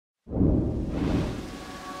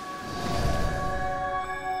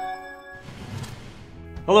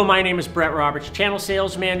Hello, my name is Brett Roberts, Channel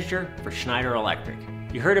Sales Manager for Schneider Electric.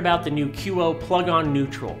 You heard about the new QO plug-on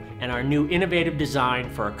neutral and our new innovative design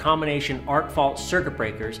for our combination arc fault circuit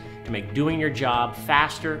breakers to make doing your job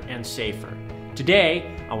faster and safer.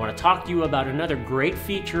 Today, I want to talk to you about another great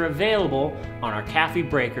feature available on our CAFI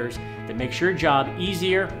breakers that makes your job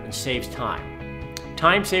easier and saves time.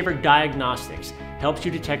 TIME SAVER Diagnostics helps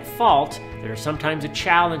you detect faults that are sometimes a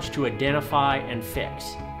challenge to identify and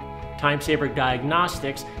fix. TIME SAVER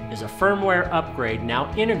Diagnostics is a firmware upgrade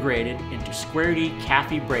now integrated into SquareD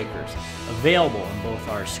CAFI breakers, available in both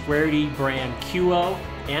our SquareD brand QO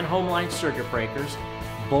and Homeline circuit breakers,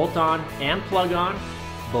 bolt-on and plug-on,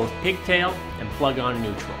 both pigtail and plug-on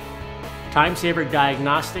neutral. TIME SAVER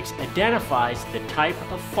Diagnostics identifies the type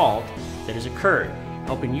of fault that has occurred,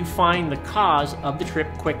 helping you find the cause of the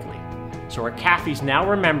trip quickly, so our CAFIs now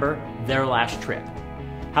remember their last trip.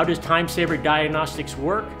 How does TIME SAVER Diagnostics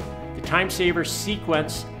work? The TIME SAVER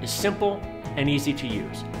sequence is simple and easy to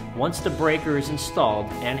use. Once the breaker is installed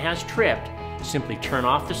and has tripped, simply turn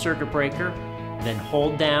off the circuit breaker, then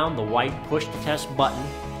hold down the white push to test button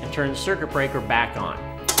and turn the circuit breaker back on.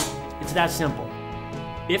 It's that simple.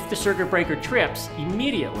 If the circuit breaker trips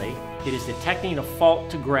immediately, it is detecting a fault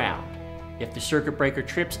to ground. If the circuit breaker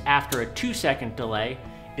trips after a 2-second delay,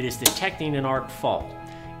 it is detecting an arc fault.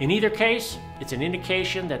 In either case, it's an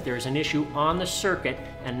indication that there is an issue on the circuit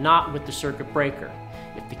and not with the circuit breaker.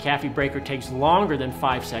 If the CAFI breaker takes longer than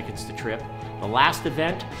 5 seconds to trip, the last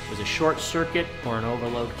event was a short circuit or an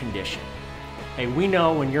overload condition. Hey, we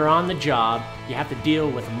know when you're on the job, you have to deal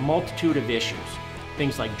with a multitude of issues.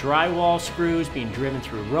 Things like drywall screws being driven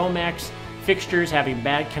through Romex, fixtures having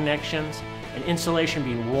bad connections, and insulation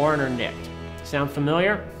being worn or nicked. Sound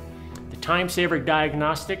familiar? The TIME SAVER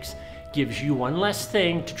Diagnostics gives you one less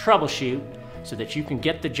thing to troubleshoot so that you can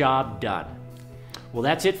get the job done. Well,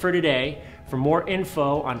 that's it for today. For more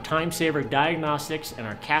info on TIME SAVER Diagnostics and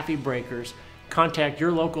our CAFI breakers, contact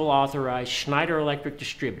your local authorized Schneider Electric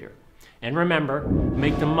distributor. And remember,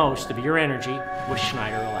 make the most of your energy with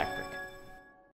Schneider Electric.